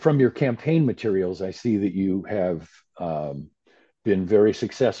from your campaign materials, I see that you have been very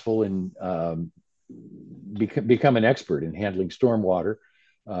successful in become an expert in handling stormwater.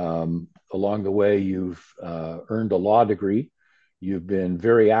 Along the way, you've earned a law degree. You've been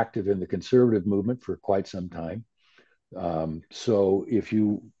very active in the conservative movement for quite some time. So, if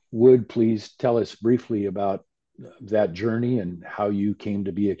you would please tell us briefly about that journey and how you came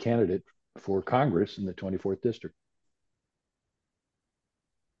to be a candidate for Congress in the 24th District.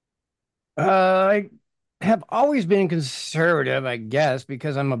 I have always been conservative, I guess,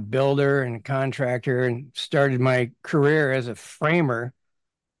 because I'm a builder and a contractor and started my career as a framer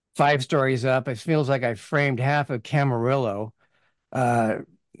 5 stories up. It feels like I framed half of Camarillo, uh,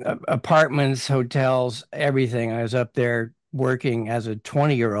 apartments, hotels, everything. I was up there working as a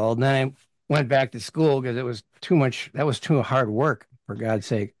 20-year-old. And then I went back to school because it was too much. That was too hard work, for God's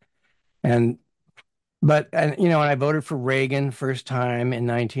sake. And and I voted for Reagan first time in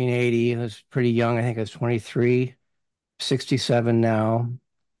 1980. I was pretty young. I think I was 23, 67 now.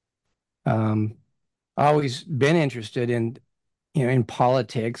 Um, always been interested in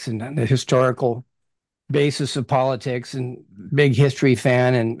politics and the historical basis of politics and big history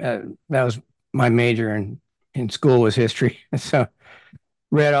fan. And that was my major in school was history. So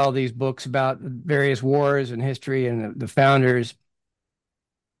read all these books about various wars and history and the founders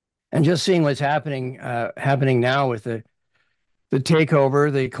and just seeing what's happening now with the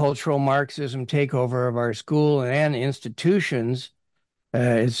takeover, the cultural Marxism takeover of our school and institutions.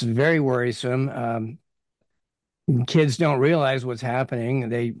 It's very worrisome. Kids don't realize what's happening.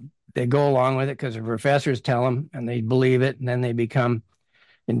 They go along with it because the professors tell them, and they believe it, and then they become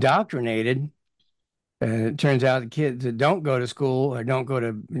indoctrinated. And it turns out the kids that don't go to school or don't go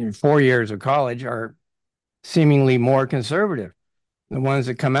to 4 years of college are seemingly more conservative. The ones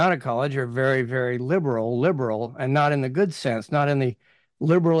that come out of college are very, very liberal, and not in the good sense, not in the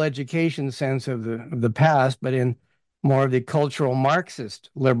liberal education sense of the past, but in more of the cultural Marxist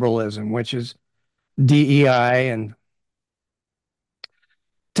liberalism, which is DEI and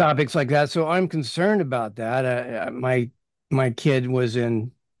topics like that. So I'm concerned about that. My kid was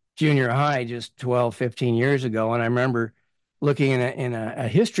in junior high just 12, 15 years ago, and I remember looking in a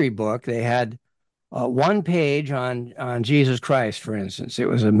history book. They had one page on Jesus Christ, for instance. It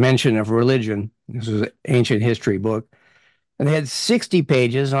was a mention of religion. This was an ancient history book, and they had 60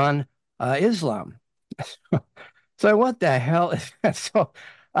 pages on Islam. So what the hell is that? So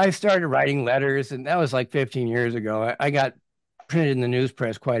I started writing letters, and that was like 15 years ago. I got printed in the news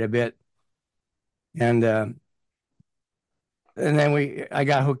press quite a bit, and then I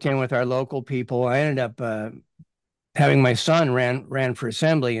got hooked in with our local people. I ended up having my son ran for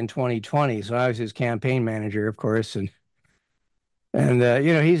assembly in 2020, so I was his campaign manager, of course, and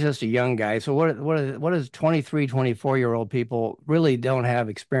he's just a young guy. So what is 23, 24-year-old people really don't have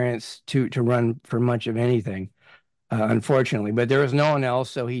experience to run for much of anything, unfortunately. But there was no one else,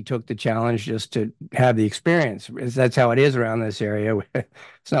 so he took the challenge just to have the experience. That's how it is around this area.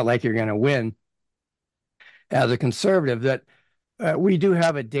 It's not like you're going to win as a conservative. That we do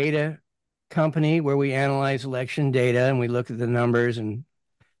have a data company where we analyze election data and we look at the numbers and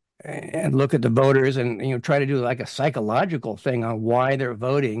look at the voters and try to do like a psychological thing on why they're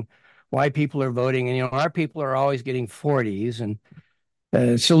voting, why people are voting. And our people are always getting 40s, and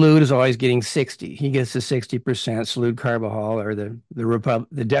Salud is always getting 60. He gets the 60%. Salud Carbajal, or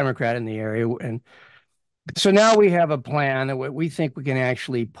the Democrat in the area. And so now we have a plan that we think we can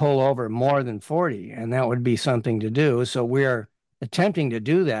actually pull over more than 40, and that would be something to do. So we're attempting to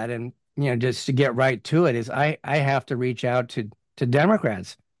do that. And just to get right to it, is I have to reach out to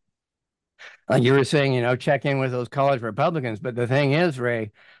Democrats. Like you were saying, check in with those college Republicans. But the thing is,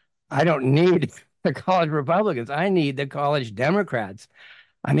 Ray, I don't need the college Republicans. I need the college Democrats.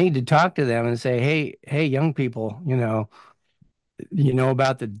 I need to talk to them and say, hey, young people, you know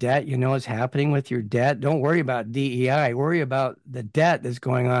about the debt, what's happening with your debt. Don't worry about DEI. Worry about the debt that's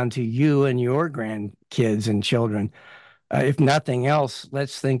going on to you and your grandkids and children. If nothing else,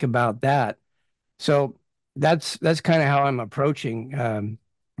 let's think about that. So that's kind of how I'm approaching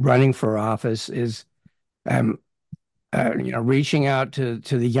running for office is um, reaching out to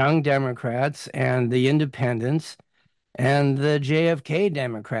the young Democrats and the independents and the JFK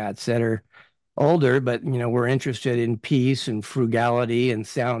Democrats that are older, but we're interested in peace and frugality and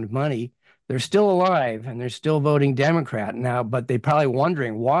sound money. They're still alive and they're still voting Democrat now, but they're probably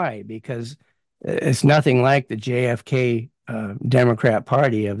wondering why, because it's nothing like the JFK Democrat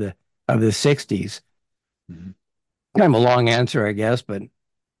Party of the 60s. Mhm. Kind of a long answer, I guess, but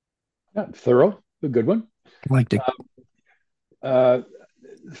Yeah, thorough, a good one. I like to. Uh,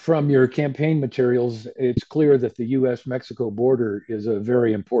 from your campaign materials, it's clear that the US Mexico border is a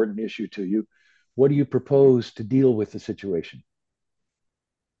very important issue to you. What do you propose to deal with the situation?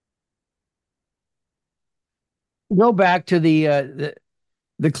 Go back to the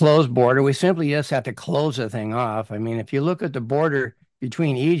closed border. We simply just have to close the thing off. I mean, if you look at the border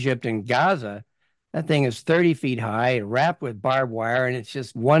between Egypt and Gaza, that thing is 30 feet high, wrapped with barbed wire, and it's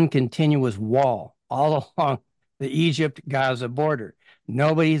just one continuous wall all along the Egypt-Gaza border.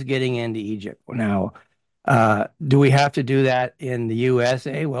 Nobody's getting into Egypt now. Do we have to do that in the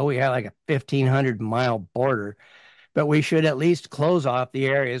USA? Well, we have like a 1,500-mile border, but we should at least close off the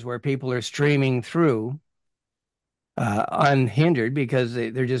areas where people are streaming through unhindered because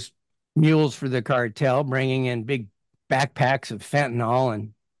they're just mules for the cartel, bringing in big backpacks of fentanyl.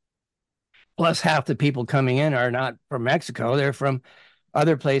 And plus, half the people coming in are not from Mexico. They're from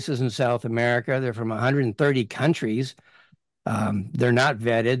other places in South America. They're from 130 countries. They're not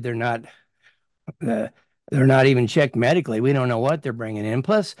vetted. Uh, they're not even checked medically. We don't know what they're bringing in.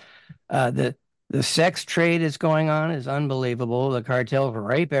 Plus, the sex trade is going on is unbelievable. The cartels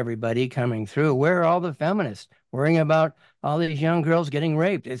rape everybody coming through. Where are all the feminists worrying about all these young girls getting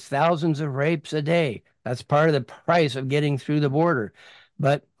raped? It's thousands of rapes a day. That's part of the price of getting through the border.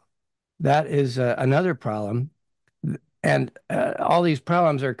 But that is another problem. And all these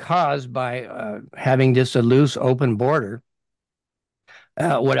problems are caused by having just a loose, open border.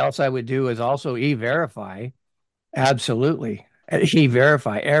 What else I would do is also e-verify. Absolutely.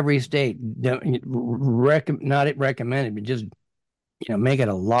 E-verify every state, not recommended, but just make it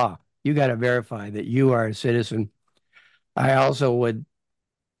a law. You got to verify that you are a citizen. I also would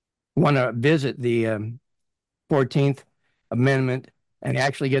want to visit the 14th Amendment and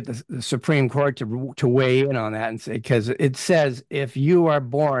actually get the Supreme Court to weigh in on that and say, because it says if you are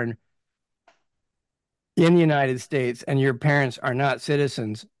born in the United States and your parents are not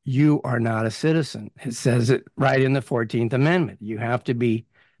citizens, you are not a citizen. It says it right in the 14th Amendment. You have to be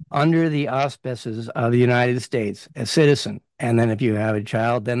under the auspices of the United States, a citizen. And then if you have a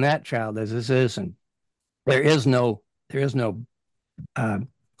child, then that child is a citizen. There is no uh,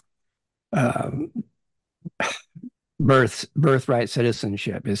 uh, birthright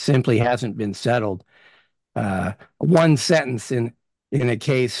citizenship. It simply hasn't been settled. One sentence in a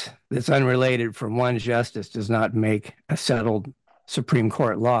case that's unrelated from one justice does not make a settled Supreme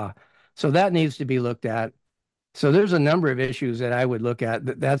Court law. So that needs to be looked at. So there's a number of issues that I would look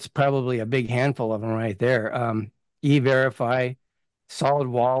at. That's probably a big handful of them right there. E-verify, solid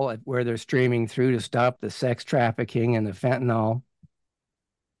wall at where they're streaming through to stop the sex trafficking and the fentanyl.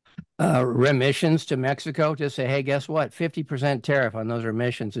 Remissions to Mexico to say, hey, guess what? 50% tariff on those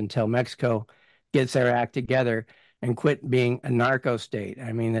remissions until Mexico gets their act together and quit being a narco state.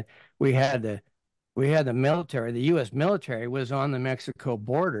 I mean, we had the military, the U.S. military was on the Mexico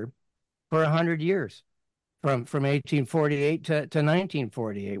border for 100 years, from 1848 to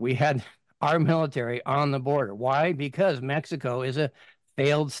 1948. We had our military on the border. Why? Because Mexico is a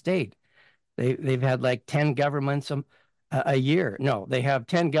failed state. They've had like 10 governments a year. No, they have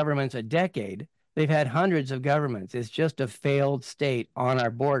 10 governments a decade. They've had hundreds of governments. It's just a failed state on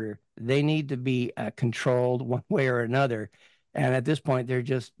our border. They need to be controlled one way or another. And at this point, they're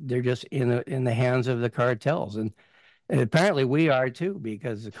just in the hands of the cartels. And apparently we are too,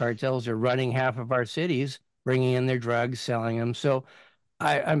 because the cartels are running half of our cities, bringing in their drugs, selling them. So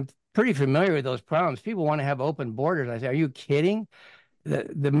I'm pretty familiar with those problems. People want to have open borders. I say, are you kidding?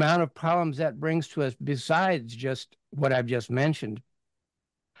 The amount of problems that brings to us besides just what I've just mentioned.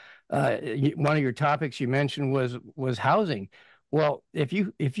 One of your topics you mentioned was housing. Well, if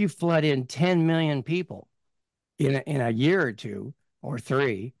you flood in 10 million people in a year or two or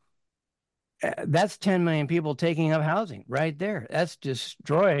three, that's 10 million people taking up housing right there. That's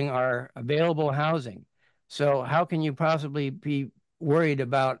destroying our available housing. So how can you possibly be worried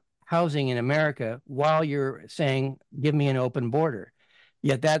about housing in America while you're saying, give me an open border?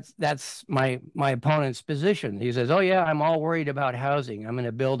 Yet that's my opponent's position. He says, "Oh yeah, I'm all worried about housing. I'm going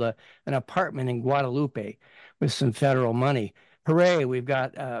to build an apartment in Guadalupe with some federal money. Hooray, we've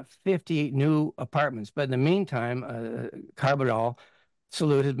got 50 new apartments." But in the meantime, Carbadal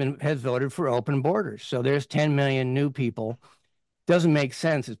Salute has voted for open borders. So there's 10 million new people. Doesn't make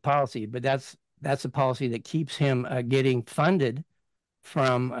sense as policy, but that's a policy that keeps him getting funded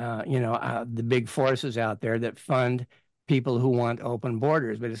from the big forces out there that fund people who want open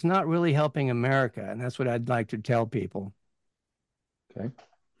borders. But it's not really helping America, and that's what I'd like to tell people. Okay.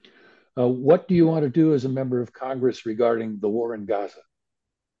 What do you want to do as a member of Congress regarding the war in Gaza?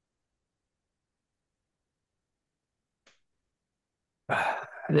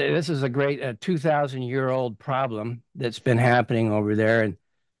 This is a great 2,000-year-old problem that's been happening over there, and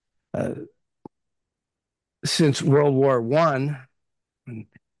Uh, since World War One,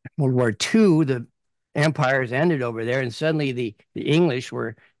 World War Two, the empires ended over there, and suddenly the English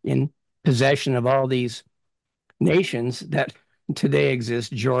were in possession of all these nations that today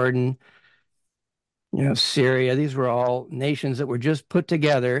exist. Jordan, Syria. These were all nations that were just put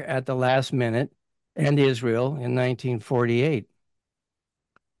together at the last minute, and Israel in 1948.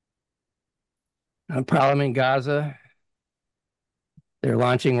 A problem in Gaza. They're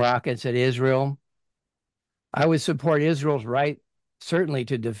launching rockets at Israel. I would support Israel's right, certainly,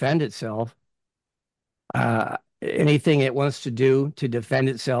 to defend itself. Anything it wants to do to defend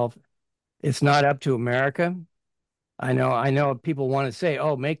itself, it's not up to America. I know people want to say,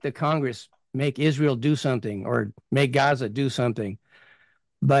 oh, make the Congress, make Israel do something or make Gaza do something.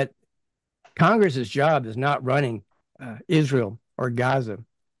 But Congress's job is not running Israel or Gaza.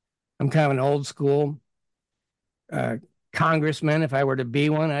 I'm kind of an old school uh, congressman. If I were to be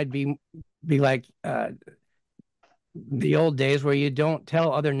one, I'd be like the old days where you don't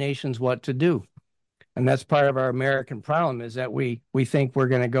tell other nations what to do. And that's part of our American problem is that we think we're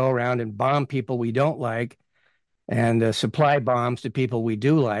going to go around and bomb people we don't like and supply bombs to people we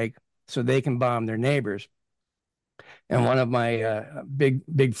do like so they can bomb their neighbors. And one of my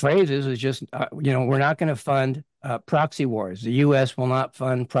big phrases is just, we're not going to fund proxy wars. The U.S. will not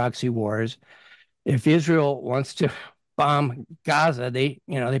fund proxy wars. If Israel wants to bomb Gaza, they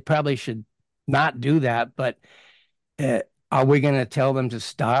probably should not do that. But are we going to tell them to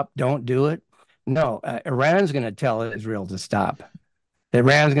stop? Don't do it. No, Iran's going to tell Israel to stop.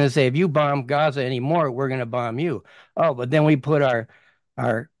 Iran's going to say, if you bomb Gaza anymore, we're going to bomb you. Oh, but then we put our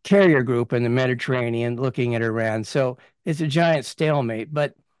carrier group in the Mediterranean looking at Iran. So it's a giant stalemate.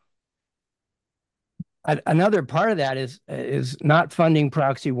 But another part of that is not funding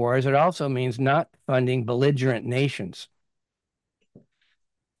proxy wars. It also means not funding belligerent nations.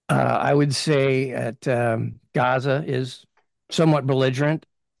 I would say that Gaza is somewhat belligerent.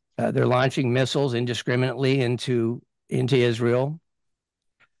 They're launching missiles indiscriminately into Israel.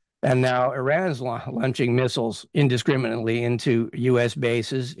 And now Iran's launching missiles indiscriminately into U.S.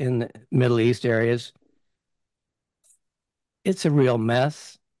 bases in the Middle East areas. It's a real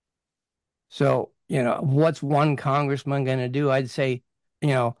mess. So, what's one congressman going to do? I'd say,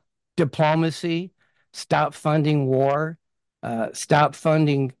 diplomacy, stop funding war, stop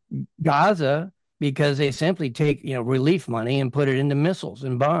funding Gaza because they simply take, relief money and put it into missiles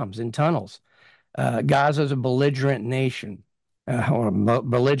and bombs and tunnels. Gaza's a belligerent nation or a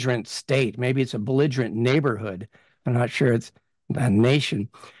belligerent state. Maybe it's a belligerent neighborhood. I'm not sure it's a nation.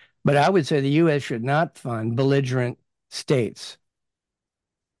 But I would say the U.S. should not fund belligerent states.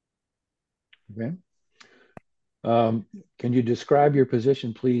 Okay. Can you describe your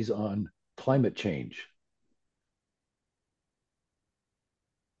position, please, on climate change?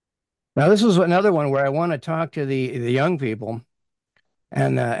 Now, this is another one where I want to talk to the young people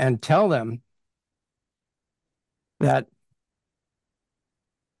and tell them that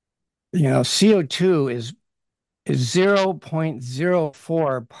CO2 is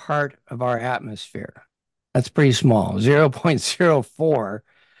 0.04 part of our atmosphere. That's pretty small, 0.04.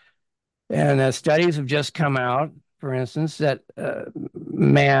 And studies have just come out, for instance, that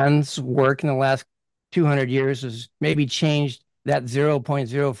man's work in the last 200 years has maybe changed that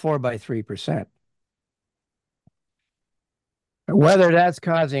 0.04 by 3%. Whether that's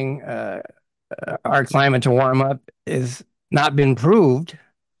causing our climate to warm up has not been proved.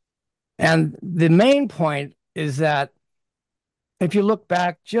 And the main point is that if you look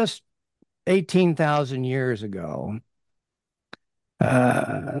back just 18,000 years ago,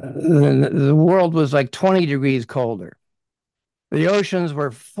 the world was like 20 degrees colder. The oceans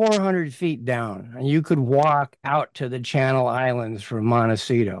were 400 feet down, and you could walk out to the Channel Islands from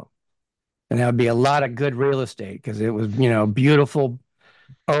Montecito. And that would be a lot of good real estate because it was, beautiful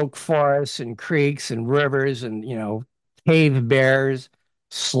oak forests and creeks and rivers and, cave bears,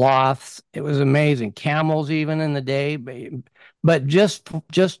 sloths. It was amazing. Camels even in the day. But just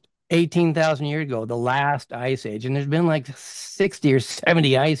 18,000 years ago, the last ice age, and there's been like 60 or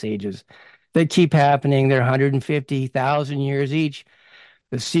 70 ice ages that keep happening. They're 150,000 years each.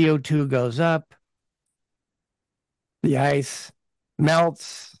 The CO2 goes up, the ice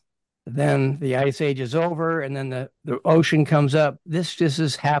melts, then the ice age is over, and then the ocean comes up.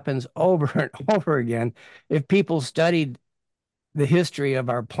 This happens over and over again. If people studied the history of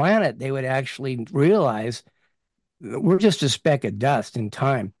our planet, they would actually realize we're just a speck of dust in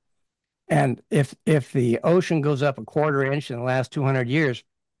time. And if the ocean goes up a quarter inch in the last 200 years,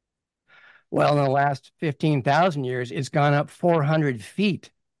 well, in the last 15,000 years, it's gone up 400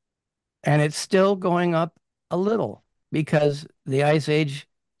 feet. And it's still going up a little because the ice age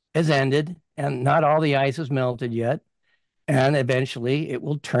has ended, and not all the ice has melted yet. And eventually it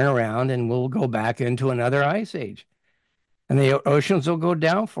will turn around and we'll go back into another ice age. And the oceans will go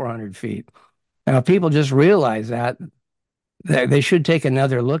down 400 feet. Now, if people just realize that, they should take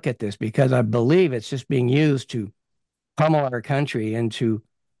another look at this because I believe it's just being used to pummel our country into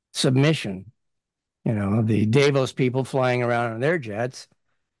submission. You know, the Davos people flying around on their jets,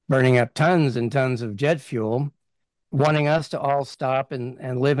 burning up tons and tons of jet fuel, wanting us to all stop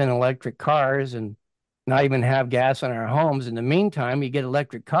and live in electric cars and not even have gas in our homes. In the meantime, you get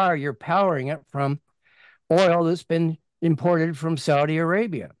electric car, you're powering it from oil that's been imported from Saudi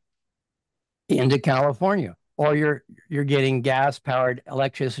Arabia into California, or you're getting gas powered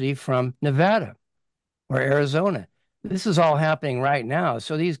electricity from Nevada or Arizona. This is all happening right now.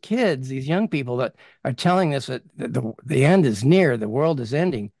 So these kids, these young people that are telling us that the end is near, the world is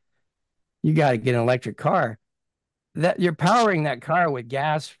ending, you got to get an electric car. That you're powering that car with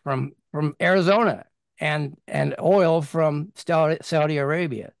gas from Arizona and oil from Saudi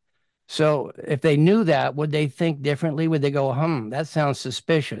Arabia. So if they knew that, would they think differently? Would they go, that sounds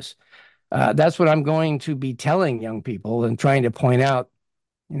suspicious? That's what I'm going to be telling young people and trying to point out,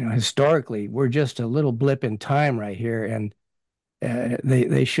 historically, we're just a little blip in time right here, and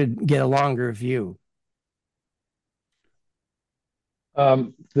they should get a longer view.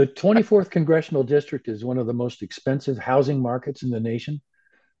 The 24th Congressional District is one of the most expensive housing markets in the nation.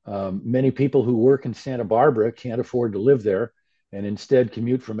 Many people who work in Santa Barbara can't afford to live there and instead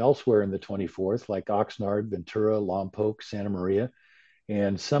commute from elsewhere in the 24th, like Oxnard, Ventura, Lompoc, Santa Maria.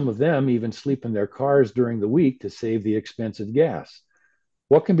 And some of them even sleep in their cars during the week to save the expensive gas.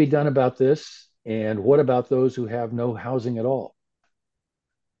 What can be done about this? And what about those who have no housing at all?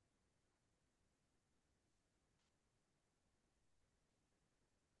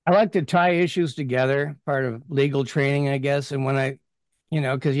 I like to tie issues together, part of legal training, I guess. And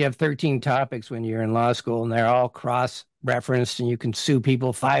because you have 13 topics when you're in law school and they're all cross referenced and you can sue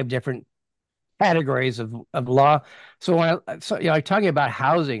people five different categories of law. So talking about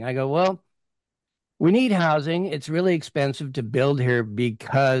housing, I go, well, we need housing. It's really expensive to build here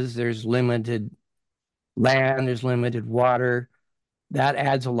because there's limited land, there's limited water. That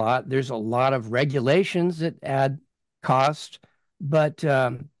adds a lot. There's a lot of regulations that add cost. But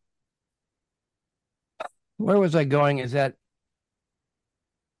where was I going? Is that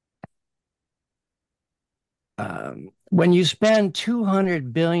when you spend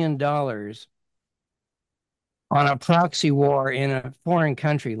 $200 billion on a proxy war in a foreign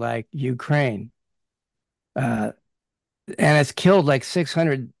country like Ukraine, uh, and it's killed like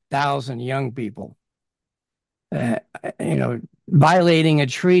 600,000 young people, uh, violating a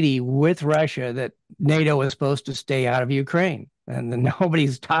treaty with Russia that NATO was supposed to stay out of Ukraine. And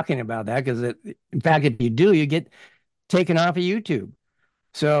nobody's talking about that because, in fact, if you do, you get taken off of YouTube.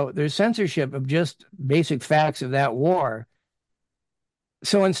 So there's censorship of just basic facts of that war.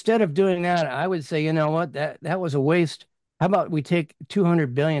 So instead of doing that, I would say, you know what, that was a waste. How about we take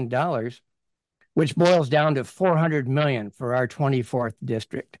 $200 billion, which boils down to 400 million for our 24th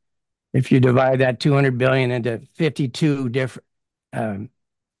district. If you divide that 200 billion into 52 different,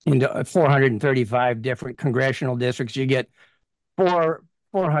 into 435 different congressional districts, you get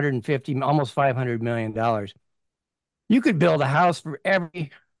 450, almost $500 million. You could build a house for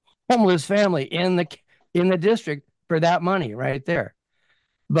every homeless family in the district for that money right there.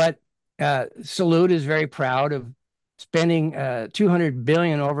 But Salute is very proud of spending 200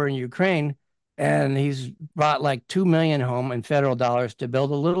 billion over in Ukraine, and he's brought like 2 million home in federal dollars to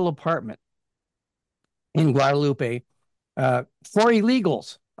build a little apartment in Guadalupe for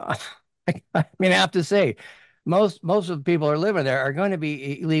illegals. I mean, I have to say, most of the people who are living there are going to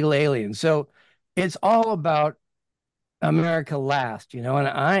be illegal aliens. So it's all about America last, and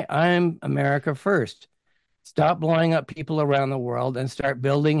I'm America first. Stop blowing up people around the world and start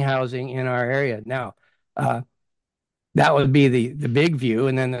building housing in our area. Now, uh, that would be the big view.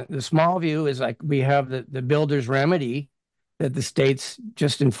 And then the small view is like we have the builder's remedy that the states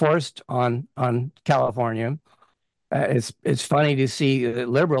just enforced on California. It's funny to see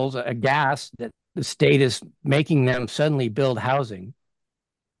liberals aghast that the state is making them suddenly build housing.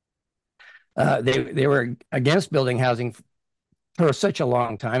 They were against building housing for such a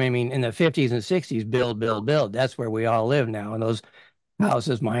long time. I mean, in the 50s and 60s, build, build, build. That's where we all live now. And those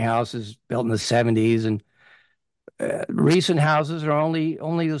houses, my house is built in the 70s, and recent houses are only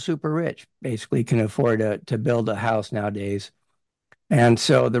the super rich basically can afford to build a house nowadays. And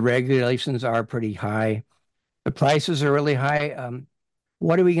so the regulations are pretty high. The prices are really high.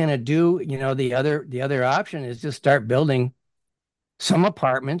 What are we going to do? The other option is just start building some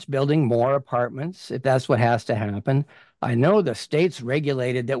apartments, building more apartments if that's what has to happen, I know the state's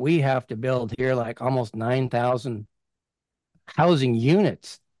regulated that we have to build here like almost 9,000 housing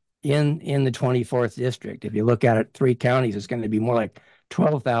units in the 24th district. If you look at it, three counties, it's going to be more like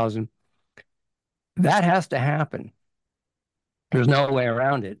 12,000. That has to happen. There's no way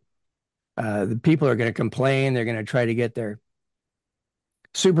around it. The people are going to complain. They're going to try to get their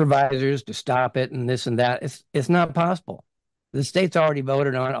supervisors to stop it and this and that. It's not possible. The state's already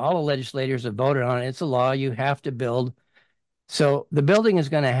voted on it. All the legislators have voted on it. It's a law. You have to build. So the building is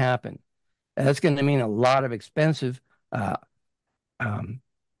going to happen. That's going to mean a lot of expensive uh, um,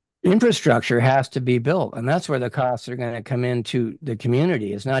 infrastructure has to be built, and that's where the costs are going to come into the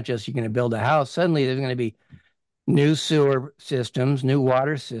community. It's not just you're going to build a house. Suddenly, there's going to be new sewer systems, new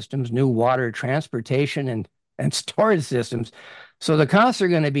water systems, new water transportation and storage systems. So the costs are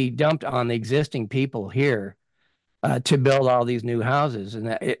going to be dumped on the existing people here to build all these new houses,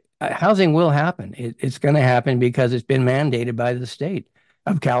 and housing will happen. It's going to happen because it's been mandated by the state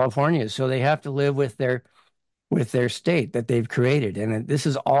of California. So they have to live with their state that they've created, and this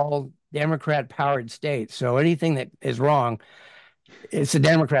is all Democrat powered state. So anything that is wrong, it's the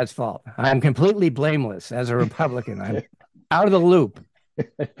Democrats' fault. I'm completely blameless as a Republican. I'm out of the loop.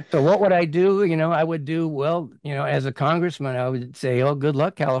 So what would I do? I would do well, as a congressman, I would say, "Oh, good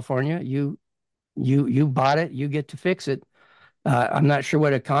luck, California. You bought it. You get to fix it." I'm not sure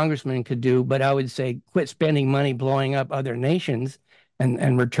what a congressman could do, but I would say quit spending money blowing up other nations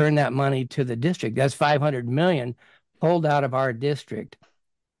and return that money to the district. That's 500 million pulled out of our district,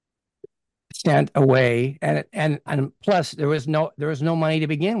 sent away, and plus there was no money to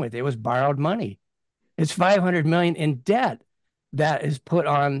begin with. It was borrowed money. It's 500 million in debt that is put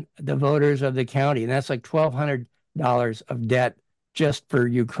on the voters of the county, and that's like $1,200 of debt just for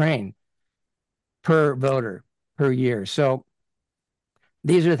Ukraine per voter per year. So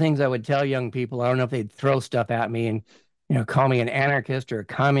these are things I would tell young people. I don't know if they'd throw stuff at me and call me an anarchist or a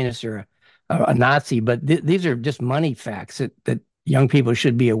communist or a Nazi, but these are just money facts that young people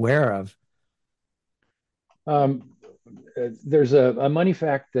should be aware of. Um, there's a money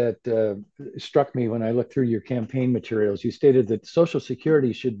fact that struck me when I looked through your campaign materials. You stated that Social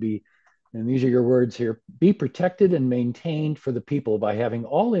Security should be, and these are your words here, be protected and maintained for the people by having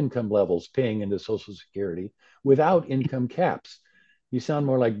all income levels paying into Social Security without income caps. You sound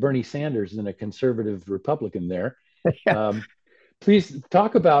more like Bernie Sanders than a conservative Republican there. Um, please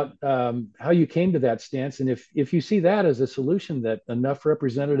talk about how you came to that stance, and if you see that as a solution that enough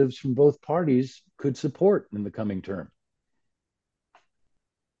representatives from both parties could support in the coming term.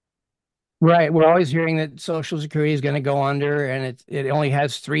 Right. We're always hearing that Social Security is going to go under and it only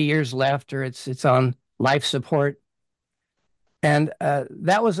has 3 years left or it's on life support. And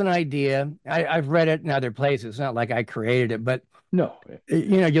that was an idea. I've read it in other places. It's not like I created it, but No.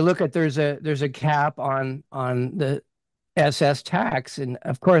 you look at there's a cap on the SS tax, and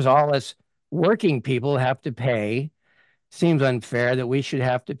of course, all us working people have to pay. Seems unfair that we should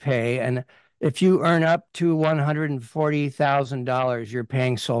have to pay. And if you earn up to $140,000, you're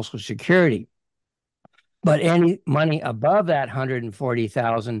paying Social Security. But any money above that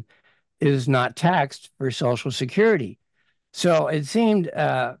 140,000 is not taxed for Social Security. So it seemed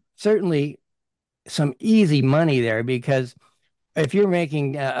certainly some easy money there because if you're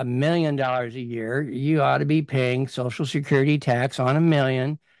making $1 million a year, you ought to be paying Social Security tax on 1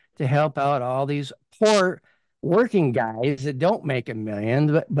 million to help out all these poor working guys that don't make 1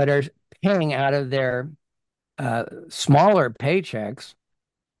 million but are paying out of their smaller paychecks.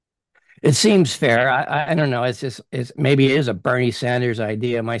 It seems fair. I don't know. Maybe it is a Bernie Sanders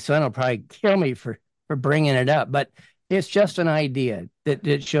idea. My son will probably kill me for bringing it up, but it's just an idea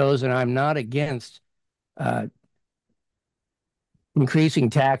that shows that I'm not against uh, increasing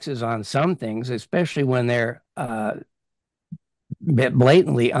taxes on some things, especially when they're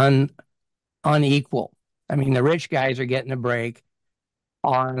blatantly unequal. I mean, the rich guys are getting a break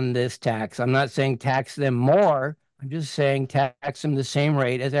on this tax. I'm not saying tax them more. I'm just saying tax them the same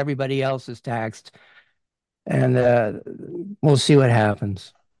rate as everybody else is taxed, and we'll see what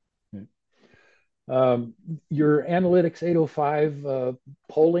happens. Um, your Analytics 805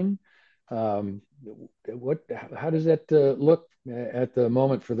 polling, um, how does that look at the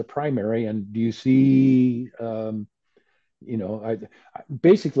moment for the primary? And do you see,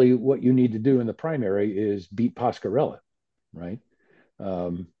 basically what you need to do in the primary is beat Pasquarella, right?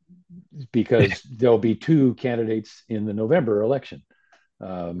 Um, because there'll be two candidates in the November election.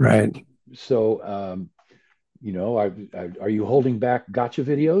 Um, Right. so, are you holding back gotcha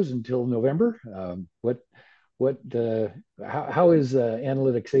videos until November? What, how is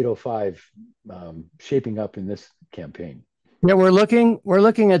Analytics 805 shaping up in this campaign? Yeah, we're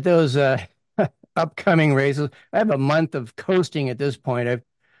looking at those upcoming races. I have a month of coasting at this point. I've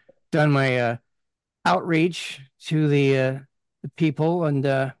done my outreach to the people, and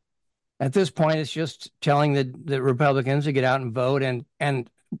at this point, it's just telling the Republicans to get out and vote, and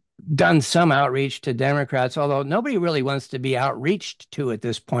done some outreach to Democrats, although nobody really wants to be outreached to at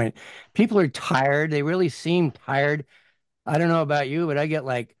this point. People are tired. They really seem tired. I don't know about you, but I get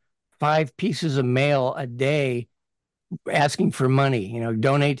like 5 pieces of mail a day asking for money,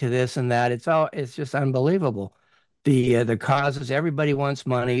 donate to this and that. It's just unbelievable. The causes, everybody wants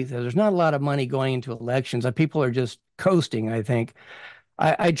money. There's not a lot of money going into elections. People are just coasting, I think.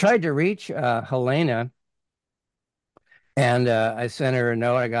 I tried to reach Helena, and I sent her a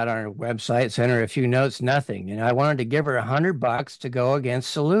note. I got on her website, sent her a few notes, nothing. I wanted to give her $100 to go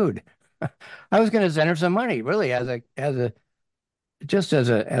against Salud. I was going to send her some money, really, as a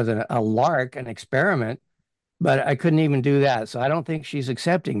lark, an experiment, but I couldn't even do that. So I don't think she's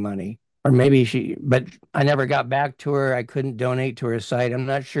accepting money. Or maybe but I never got back to her. I couldn't donate to her site. I'm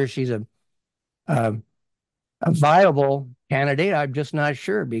not sure she's a, a viable candidate. I'm just not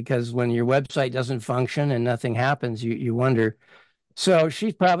sure, because when your website doesn't function and nothing happens, you wonder. So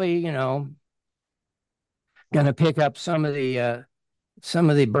she's probably, going to pick up some of the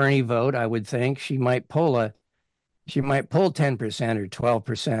Bernie vote. I would think she might pull 10% or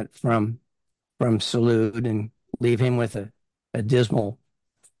 12% from Salud and leave him with a dismal,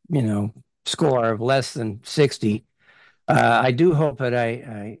 you know, score of less than 60. I do hope that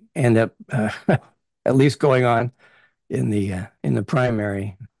I end up at least going on in the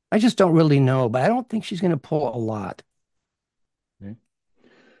primary. I just don't really know, but I don't think she's going to pull a lot. Okay.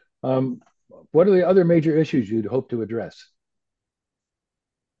 Um, what are the other major issues you'd hope to address?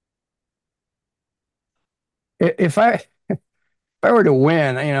 If I were to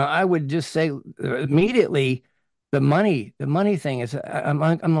win, I would just say immediately the money thing is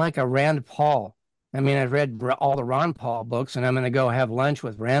I'm like a Rand Paul. I mean, I've read all the Ron Paul books, and I'm going to go have lunch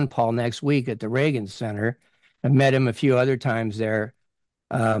with Rand Paul next week at the Reagan Center. I've met him a few other times there.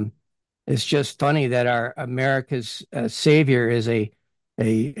 Um, it's just funny that our America's savior is a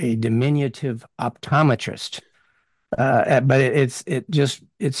diminutive optometrist. But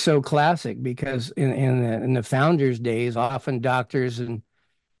it's so classic, because in the founders' days, often doctors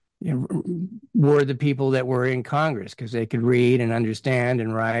were the people that were in Congress because they could read and understand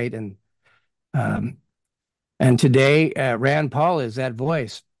and write, um, and today Rand Paul is that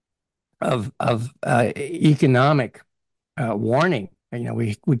voice of economic warning.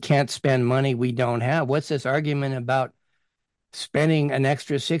 We can't spend money we don't have. What's this argument about spending an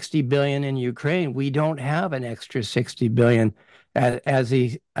extra 60 billion in Ukraine? We don't have an extra 60 billion. I was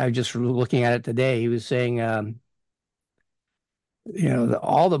just looking at it today. He was saying,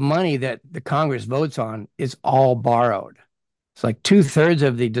 all the money that the Congress votes on is all borrowed. It's like 2/3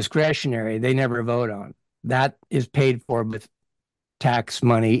 of the discretionary they never vote on. That is paid for with tax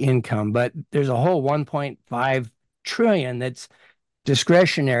money income, but there's a whole 1.5 trillion that's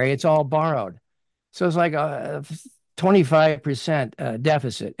discretionary. It's all borrowed. So it's like a 25%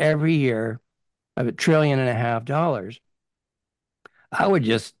 deficit every year of $1.5 trillion. I would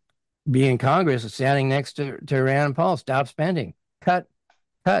just be in Congress standing next to Rand Paul. Stop spending. Cut,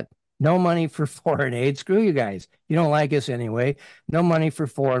 cut. No money for foreign aid. Screw you guys. You don't like us anyway. No money for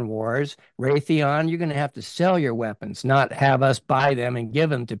foreign wars. Raytheon, you're going to have to sell your weapons, not have us buy them and give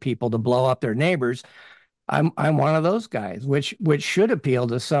them to people to blow up their neighbors. I'm one of those guys, which should appeal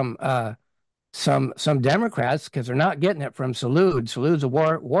to some Democrats, because they're not getting it from Salud. Salud's a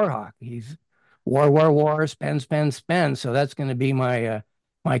war hawk. He's war, spend, spend, spend. So that's going to be my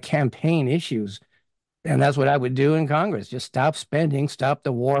campaign issues, and that's what I would do in Congress. Just stop spending, stop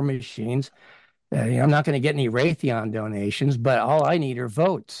the war machines. I'm not going to get any Raytheon donations, but all I need are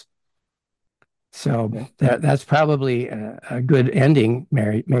votes. So that's probably a good ending,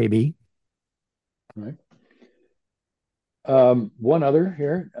 Mary, maybe. All right. One other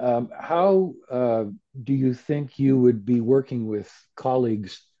here. How do you think you would be working with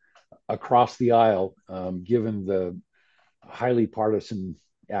colleagues across the aisle, given the highly partisan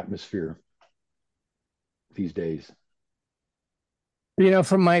atmosphere these days?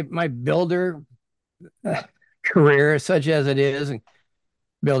 From my builder career, such as it is, and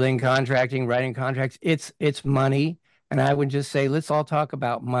building, contracting, writing contracts, it's money. And I would just say, let's all talk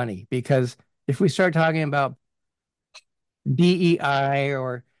about money, because if we start talking about DEI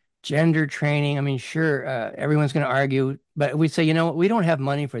or gender training, I mean, sure, everyone's going to argue, but we say, we don't have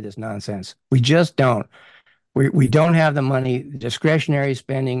money for this nonsense. We just don't. We don't have the money. Discretionary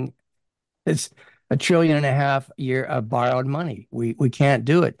spending. It's $1.5 trillion a year of borrowed money. We can't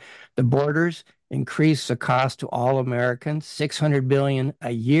do it. The borders increase the cost to all Americans. 600 billion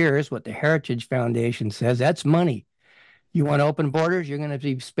a year is what the Heritage Foundation says. That's money. You want open borders, you're going to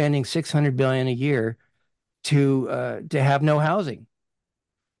be spending 600 billion a year to have no housing.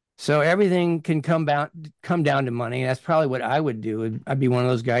 So everything can come down to money. That's probably what I would do. I'd be one of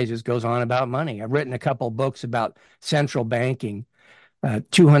those guys who just goes on about money. I've written a couple of books about central banking.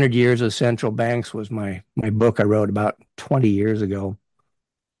 200 Years of Central Banks was my book I wrote about 20 years ago.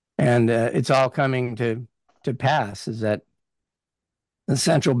 And it's all coming to pass is that the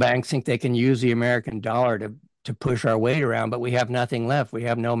central banks think they can use the American dollar to push our weight around, but we have nothing left. We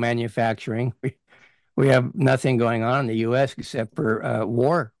have no manufacturing. We have nothing going on in the U.S. except for a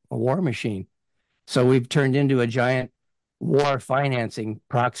war machine. So we've turned into a giant war financing,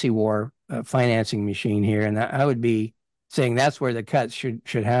 proxy war financing machine here. And I would be saying that's where the cuts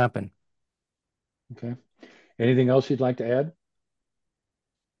should happen. Okay. Anything else you'd like to add?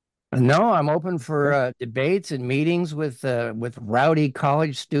 No, I'm open for Okay. debates and meetings with rowdy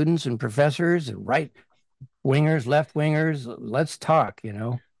college students and professors, and right wingers, left wingers. Let's talk, you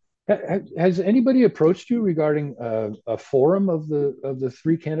know. Has anybody approached you regarding a forum of the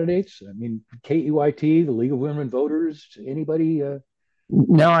three candidates? I mean, KEYT, the League of Women Voters, anybody?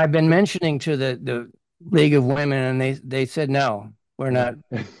 No, I've been mentioning to the League of Women, and they said no, Yeah.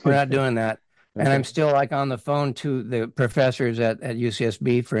 we're not doing that. And I'm Okay. still like on the phone to the professors at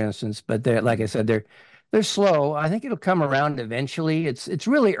UCSB, for instance. But they're like I Mhm. said, they're slow. I think it'll come around eventually. It's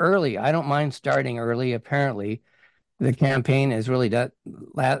really early. I don't mind starting early. Apparently, the campaign is really that.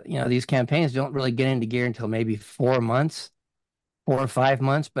 These campaigns don't really get into gear until maybe 4 months, 4 or 5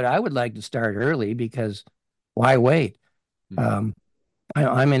 months. But I would like to start early because why wait? Mhm. Um,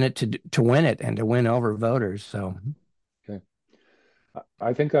 I'm in it to win it and to win over voters. So Okay.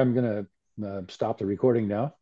 I think I'm going to stop the recording now.